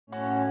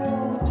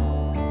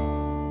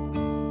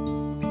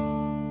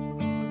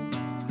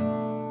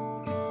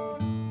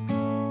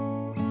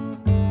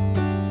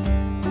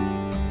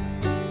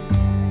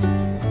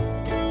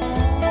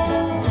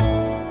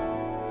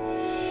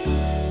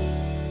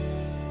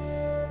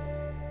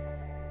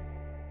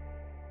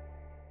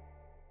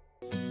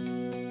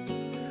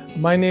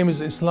My name is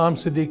Isi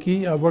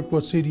Siddiqui. I worked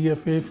with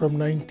CDFA from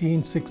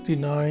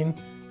 1969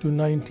 to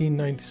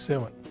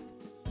 1997.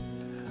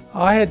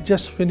 I had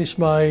just finished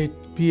my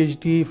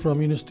PhD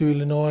from University of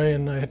Illinois,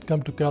 and I had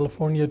come to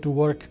California to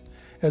work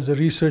as a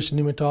research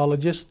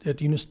nematologist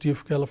at University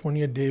of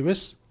California,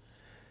 Davis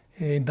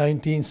in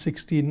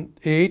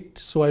 1968.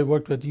 So I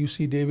worked at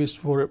UC Davis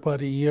for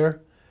about a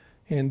year,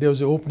 and there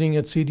was an opening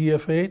at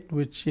CDFA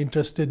which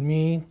interested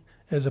me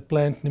as a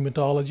plant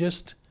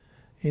nematologist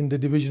in the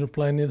division of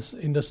plant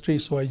industry,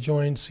 so I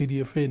joined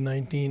CDFA in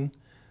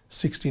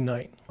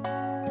 1969.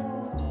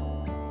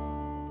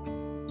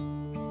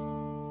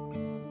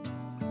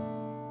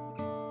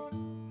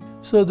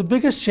 So the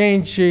biggest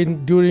change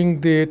during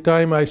the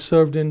time I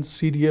served in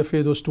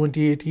CDFA, those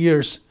 28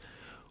 years,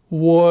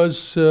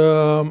 was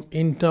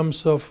in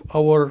terms of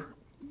our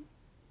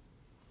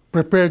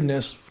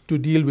preparedness to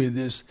deal with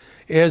this.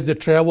 As the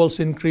travels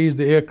increased,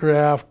 the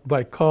aircraft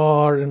by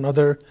car and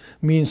other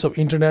means of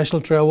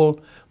international travel,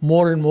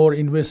 more and more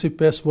invasive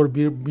pests were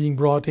being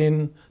brought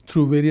in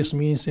through various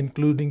means,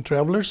 including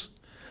travelers,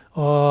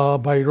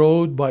 by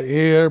road, by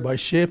air, by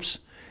ships.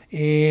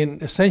 And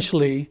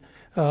essentially,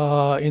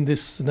 in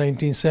this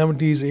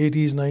 1970s,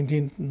 80s,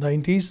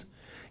 1990s,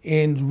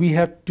 and we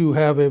had to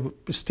have a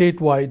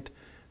statewide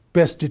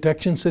pest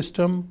detection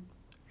system,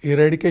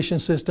 eradication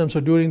system. So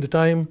during the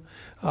time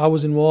I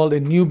was involved, a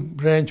new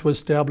branch was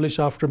established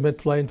after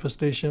Medfly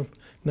infestation of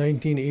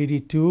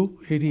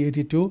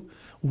 1982,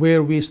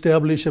 where we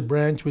established a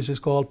branch which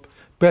is called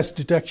Pest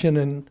Detection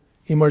and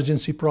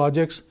Emergency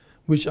Projects,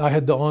 which I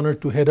had the honor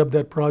to head up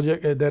that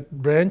project, that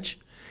branch.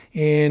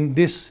 And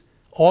this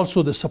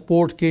also, the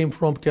support came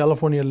from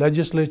California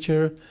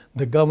legislature,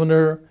 the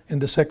governor,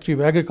 and the Secretary of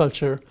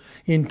Agriculture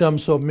in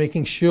terms of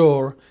making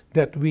sure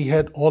that we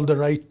had all the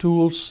right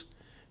tools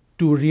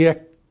to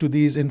react to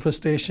these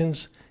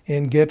infestations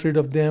and get rid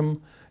of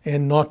them,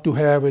 and not to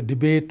have a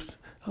debate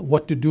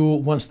what to do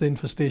once the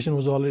infestation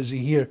was already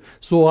here.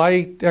 So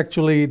I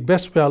actually,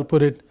 best way I'll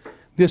put it,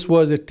 this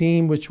was a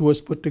team which was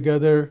put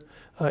together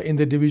in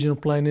the division of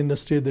plant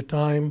industry at the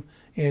time,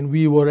 and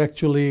we were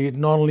actually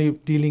not only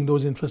dealing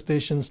those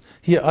infestations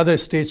here, other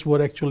states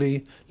were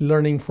actually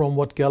learning from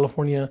what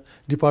California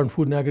Department of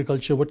Food and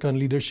Agriculture, what kind of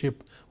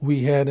leadership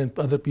we had, and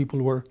other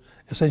people were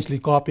essentially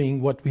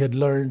copying what we had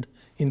learned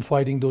in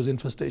fighting those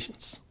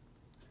infestations.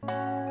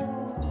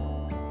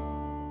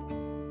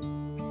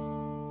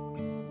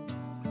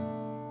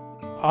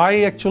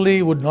 I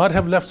actually would not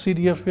have left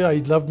CDFA. I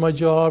loved my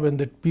job and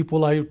the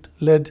people I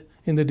led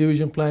in the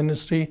division of plant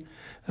industry.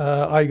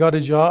 I got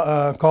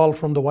a call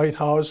from the White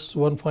House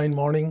one fine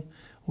morning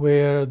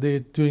where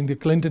during the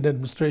Clinton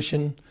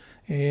administration,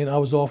 and I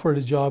was offered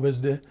a job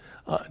as the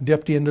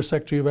Deputy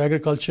Undersecretary of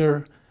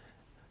Agriculture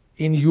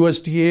in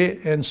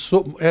USDA. And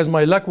so, as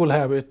my luck will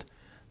have it,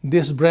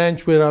 this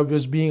branch where I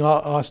was being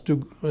asked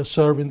to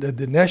serve at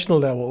the national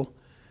level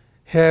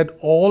had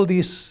all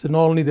these,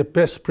 not only the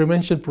pest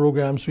prevention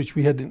programs, which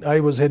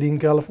I was heading in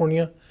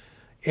California,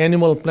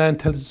 Animal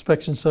Plant Health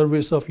Inspection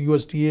Service of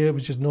USDA,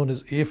 which is known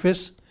as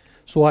APHIS.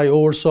 So I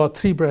oversaw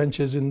 3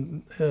 branches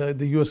in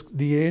the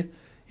USDA,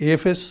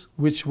 APHIS,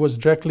 which was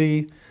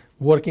directly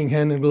working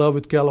hand in glove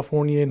with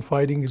California in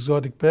fighting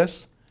exotic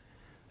pests.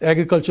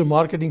 Agriculture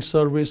Marketing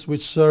Service,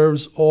 which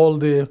serves all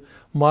the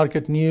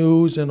market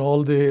news and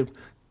all the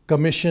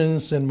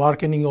commissions and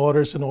marketing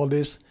orders and all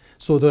this.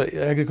 So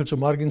the Agriculture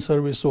Marketing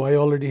Service, so I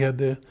already had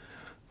the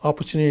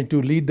opportunity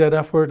to lead that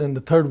effort. And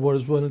the third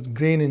was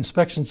Grain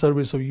Inspection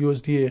Service of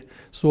USDA.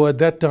 So at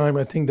that time,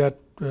 I think that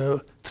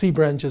 3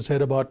 branches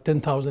had about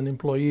 10,000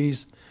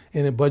 employees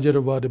and a budget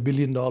of about $1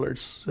 billion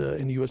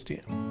in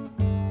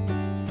USDA.